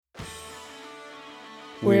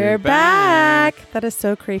We're back. That is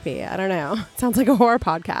so creepy. I don't know. Sounds like a horror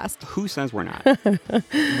podcast. Who says we're not?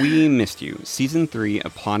 We missed you. Season 3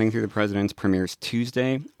 of Plotting Through the Presidents premieres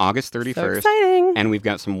Tuesday, August 31st. So exciting. And we've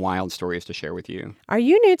got some wild stories to share with you. Are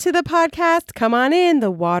you new to the podcast? Come on in.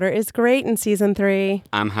 The water is great in Season 3.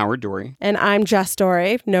 I'm Howard Dory. And I'm Jess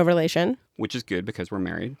Dory. No relation. Which is good because we're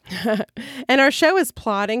married. And our show is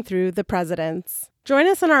Plotting Through the Presidents. Join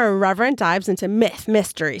us in our irreverent dives into myth,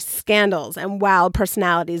 mystery, scandals, and wild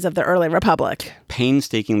personalities of the early republic.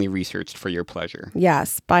 Painstakingly researched for your pleasure.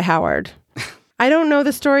 Yes, by Howard. I don't know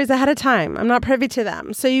the stories ahead of time. I'm not privy to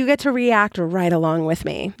them. So you get to react right along with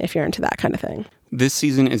me if you're into that kind of thing. This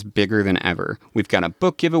season is bigger than ever. We've got a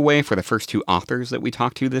book giveaway for the first 2 authors that we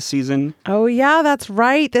talked to this season. Oh, yeah, that's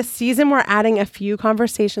right. This season, we're adding a few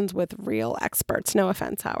conversations with real experts. No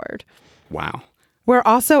offense, Howard. Wow. We're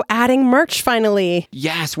also adding merch finally.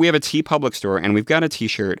 Yes, we have a TeePublic store, and we've got a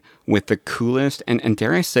t-shirt with the coolest and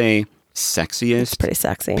dare I say, sexiest It's pretty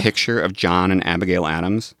sexy. picture of John and Abigail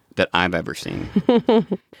Adams that I've ever seen.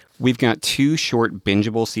 We've got 2 short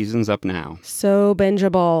bingeable seasons up now. So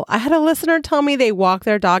bingeable. I had a listener tell me they walk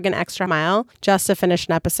their dog an extra mile just to finish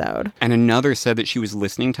an episode. And another said that she was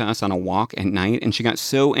listening to us on a walk at night, and she got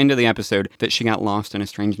so into the episode that she got lost in a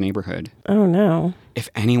strange neighborhood. Oh, no. If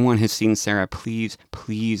anyone has seen Sarah, please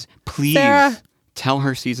Sarah. tell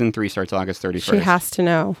her season 3 starts August 31st. She has to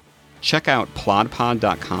know. Check out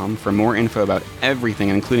plodpod.com for more info about everything,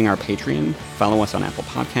 including our Patreon. Follow us on Apple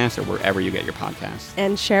Podcasts or wherever you get your podcasts.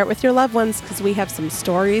 And share it with your loved ones because we have some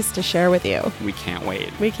stories to share with you. We can't wait.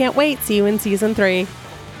 We can't wait. See you in season 3.